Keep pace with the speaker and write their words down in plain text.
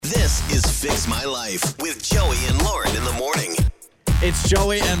Fix My Life with Joey and Lauren in the morning. It's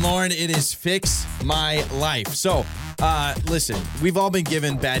Joey and Lauren. It is Fix My Life. So, listen, we've all been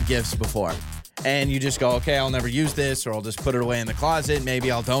given bad gifts before. And you just go, okay, I'll never use this, or I'll just put it away in the closet.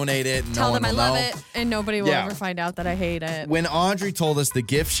 Maybe I'll donate it. And Tell them I love know. it, and nobody will ever find out that I hate it. When Audrey told us the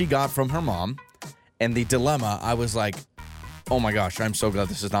gift she got from her mom and the dilemma, I was like, oh my gosh, I'm so glad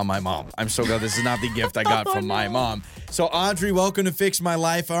this is not my mom. I'm so glad this is not the gift I got from my mom. So, Audrey, welcome to Fix My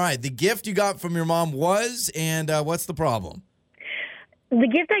Life. All right, the gift you got from your mom was, and what's the problem? The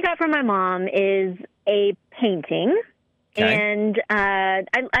gift I got from my mom is a painting. Okay. And I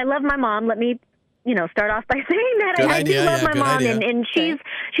love my mom. Let me, start off by saying that Good I idea, do love my good mom, idea. and she's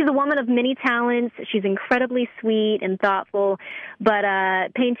a woman of many talents. She's incredibly sweet and thoughtful, but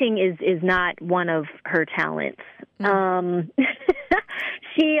painting is not one of her talents.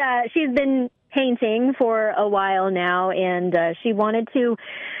 She's been painting for a while now, and she wanted to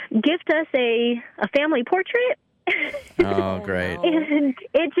gift us a family portrait. Oh, great. And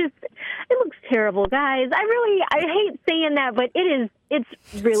it looks terrible, guys. I hate saying that, but it's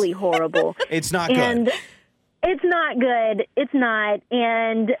really horrible. It's not good. And it's not good. It's not.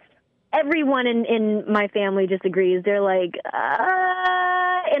 And everyone in my family just agrees. They're like,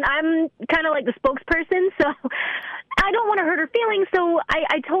 and I'm kind of like the spokesperson, so I don't want to hurt her feelings. So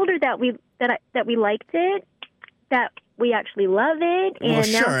I told her that we liked it, that we actually love it, and Well,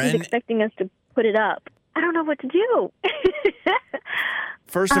 sure, now she's and expecting us to put it up. I don't know what to do.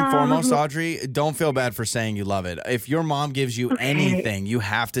 First and foremost, Audrey, don't feel bad for saying you love it. If your mom gives you anything, you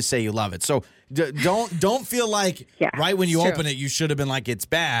have to say you love it. So don't feel like right when you open it, you should have been like, it's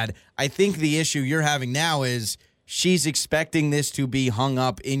bad. I think the issue you're having now is she's expecting this to be hung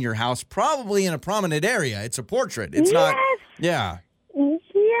up in your house, probably in a prominent area. It's a portrait. It's not. Yeah.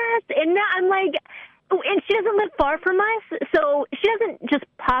 Yes. And now I'm like, and she doesn't live far from us, so she doesn't just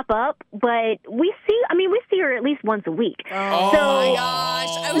pop up, but we see her at least once a week. Oh, my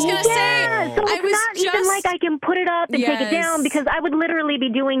gosh. I was going to say, so I it's was not just... even like I can put it up and take it down, because I would literally be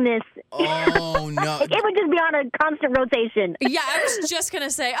doing this. Oh, no. It would just be on a constant rotation. Yeah, I was just going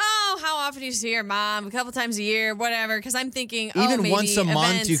to say, how often do you see your mom? A couple times a year, whatever, because I'm thinking, even maybe once a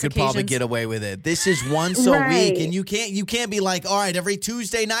month, events, you could probably occasions. get away with it. This is once a week, and you can't be like, all right, every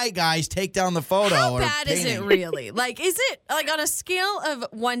Tuesday night, guys, take down the photo. How or bad is painting. it really? Like, is it like on a scale of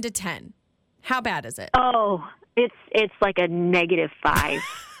 1 to 10? How bad is it? Oh, it's like a -5.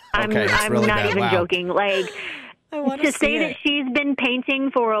 I'm really not bad. even Wow. joking. Like, to say that she's been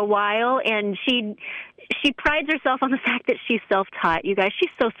painting for a while, and she prides herself on the fact that she's self-taught. You guys, she's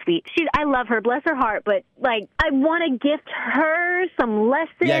so sweet. I love her, bless her heart. But like, I want to gift her some lessons.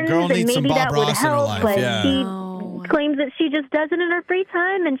 Yeah, girl and needs some maybe Bob that would Ross in her help. life, But yeah. she claims that she just does it in her free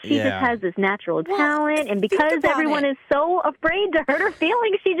time, and she just has this natural talent. And because everyone is so afraid to hurt her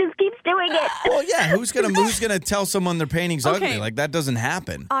feelings, she just keeps doing it. Well, yeah, who's gonna tell someone their painting's ugly? Like, that doesn't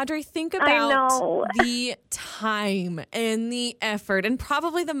happen. Audrey, think I about know. the time and the effort and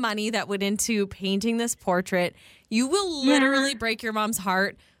probably the money that went into painting this portrait. You will literally break your mom's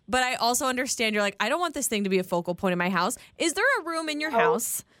heart. But I also understand you're like, I don't want this thing to be a focal point in my house. Is there a room in your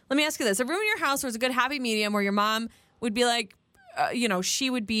house? Let me ask you this. A room in your house where it's a good happy medium where your mom would be like, she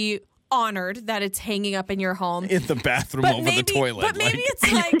would be honored that it's hanging up in your home. In the bathroom over the toilet. But maybe it's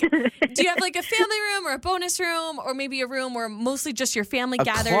like, do you have like a family room or a bonus room or maybe a room where mostly just your family a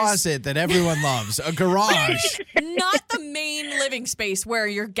gathers? closet that everyone loves. A garage. Not the main living space where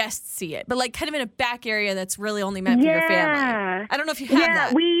your guests see it, but like kind of in a back area that's really only meant for your family. I don't know if you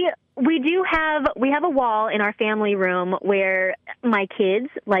have that. We do have a wall in our family room where my kids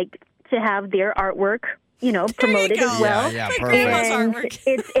like to have their artwork, promoted as well. Yeah, Like perfect. grandma's And artwork.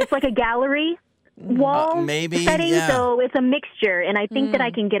 it's like a gallery wall maybe, setting, yeah. so it's a mixture, and I think that I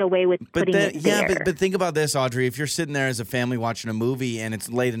can get away with putting it there. but think about this, Audrey. If you're sitting there as a family watching a movie and it's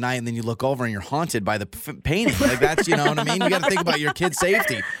late at night, and then you look over and you're haunted by the painting, like that's, you know what I mean? You got to think about your kid's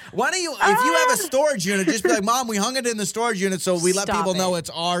safety. Why don't you, if you have a storage unit, just be like, Mom, we hung it in the storage unit, so we let Stop people it. know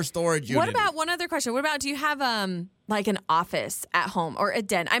it's our storage unit. What about one other question? What about, do you have like an office at home or a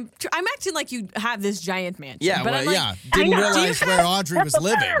den? I'm acting like you have this giant mansion. Yeah, but well, I'm like, yeah. Didn't realize where Audrey was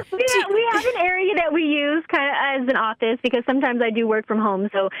living. We have an area that we use kind of as an office because sometimes I do work from home,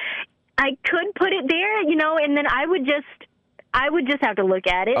 so I could put it there, and then I would just have to look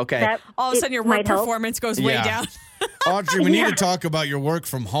at it. Okay. all of a sudden your work performance goes way down. Audrey, we need to talk about your work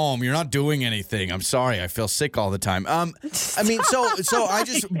from home. You're not doing anything. I'm sorry. I feel sick all the time. So I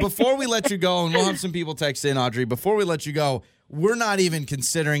just, before we let you go, and we'll have some people text in, Audrey, before we let you go, we're not even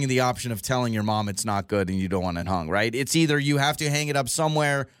considering the option of telling your mom it's not good and you don't want it hung, right? It's either you have to hang it up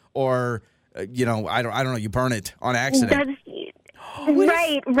somewhere or, I don't know, you burn it on accident.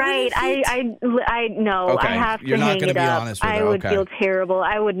 Right. I know. Okay. I have to You're not hang gonna it be up. honest with her. I would Okay. feel terrible.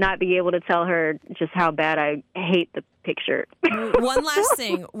 I would not be able to tell her just how bad I hate the picture. One last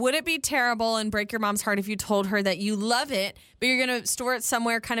thing. Would it be terrible and break your mom's heart if you told her that you love it, but you're going to store it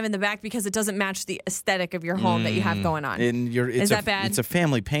somewhere kind of in the back because it doesn't match the aesthetic of your home that you have going on? Is that bad? It's a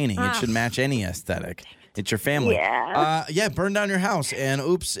family painting. It should match any aesthetic. It's your family. Yeah. Burn down your house. And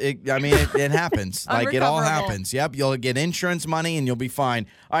oops, it happens. Like, it all Unrecoverable. happens. Yep, you'll get insurance money and you'll be fine.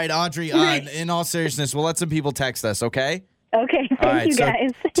 All right, Audrey, in all seriousness, we'll let some people text us, okay? Okay. Thank you,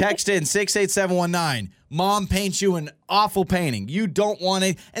 guys. Text in 68719. Mom paints you an awful painting. You don't want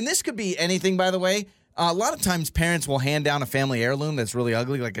it. And this could be anything, by the way. A lot of times parents will hand down a family heirloom that's really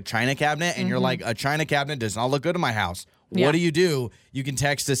ugly, like a china cabinet, and you're like, a china cabinet does not look good in my house. Yeah. What do? You can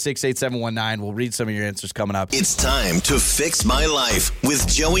text us 68719. We'll read some of your answers coming up. It's time to fix my life with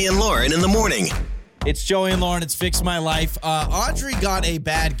Joey and Lauren in the morning. It's Joey and Lauren. It's Fix My Life. Audrey got a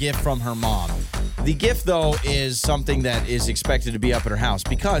bad gift from her mom. The gift, though, is something that is expected to be up at her house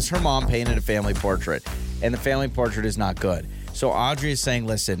because her mom painted a family portrait, and the family portrait is not good. So Audrey is saying,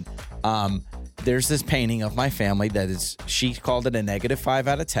 listen, there's this painting of my family that is, she called it a -5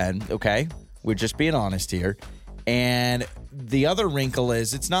 out of 10, okay? We're just being honest here. And the other wrinkle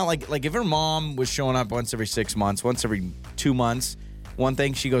is, it's not like if her mom was showing up once every 6 months, once every 2 months, one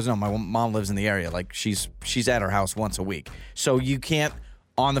thing, she goes, no, my mom lives in the area. Like, she's at her house once a week. So you can't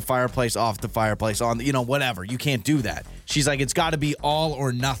on the fireplace, off the fireplace, on, whatever. You can't do that. She's like, it's got to be all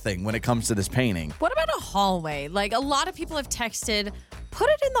or nothing when it comes to this painting. What about a hallway? Like, a lot of people have texted, put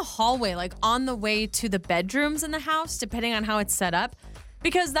it in the hallway, like on the way to the bedrooms in the house, depending on how it's set up.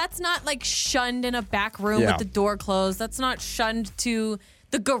 Because that's not like shunned in a back room with the door closed. That's not shunned to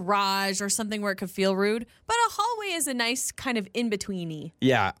the garage or something where it could feel rude. But a hallway is a nice kind of in-betweeny.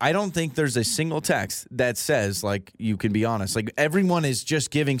 Yeah, I don't think there's a single text that says, like, you can be honest. Like, everyone is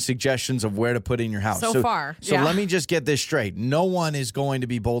just giving suggestions of where to put in your house. So far, So yeah. let me just get this straight. No one is going to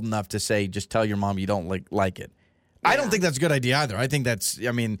be bold enough to say, just tell your mom you don't like it. Yeah. I don't think that's a good idea either. I think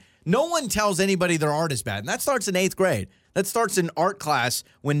no one tells anybody their art is bad. And that starts in 8th grade. That starts in art class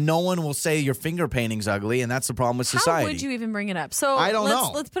when no one will say your finger painting's ugly, and that's the problem with society. How would you even bring it up? So I don't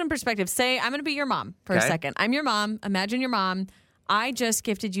know. Let's put in perspective. Say I'm going to be your mom for a second. I'm your mom. Imagine your mom. I just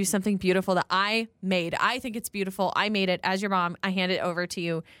gifted you something beautiful that I made. I think it's beautiful. I made it as your mom. I hand it over to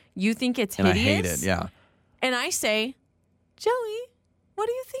you. You think it's hideous. And I hate it, yeah. And I say, Joey, what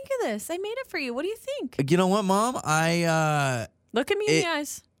do you think of this? I made it for you. What do you think? You know what, Mom? Look at me in the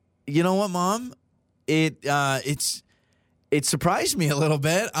eyes. You know what, Mom? It surprised me a little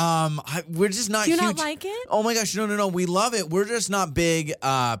bit. We're just not huge. Do you not like it? Oh my gosh, no. We love it. We're just not big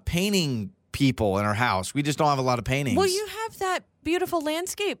painting people in our house. We just don't have a lot of paintings. Well, you have that beautiful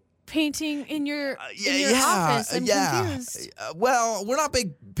landscape painting in your office. I'm confused. Well, we're not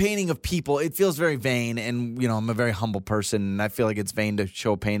big painting of people. It feels very vain, and I'm a very humble person, and I feel like it's vain to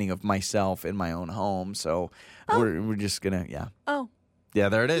show a painting of myself in my own home. So we're just gonna Oh. Yeah,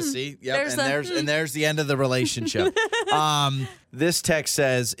 there it is. See? Yep. There's the end of the relationship. This text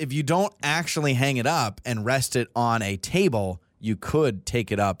says, if you don't actually hang it up and rest it on a table, you could take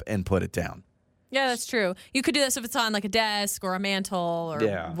it up and put it down. Yeah, that's true. You could do this if it's on like a desk or a mantle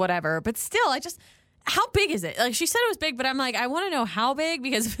or whatever. But still, how big is it? Like, she said it was big, but I'm like, I want to know how big,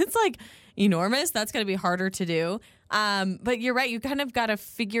 because if it's like enormous, that's going to be harder to do. But you're right. You kind of got to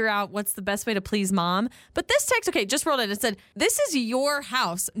figure out what's the best way to please mom. But this text, just rolled it. It said, this is your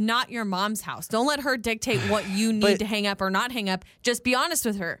house, not your mom's house. Don't let her dictate what you need to hang up or not hang up. Just be honest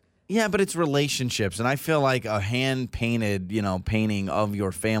with her. Yeah, but it's relationships. And I feel like a hand-painted, painting of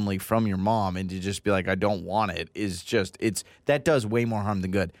your family from your mom, and to just be like, I don't want it, is just, that does way more harm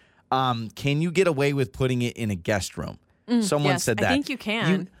than good. Can you get away with putting it in a guest room? Someone said that. I think you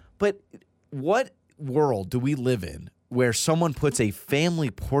can. But what world do we live in where someone puts a family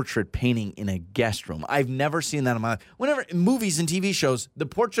portrait painting in a guest room? I've never seen that in my life. Whenever in movies and TV shows, the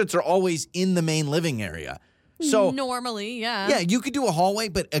portraits are always in the main living area. So normally, yeah. Yeah, you could do a hallway,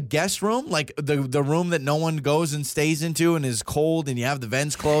 but a guest room, like the room that no one goes and stays into and is cold and you have the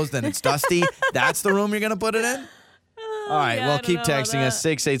vents closed and it's dusty, that's the room you're going to put it in? All right, well, keep texting us,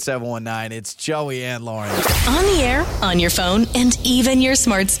 68719. It's Joey and Lauren. On the air, on your phone, and even your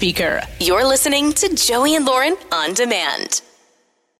smart speaker. You're listening to Joey and Lauren On Demand.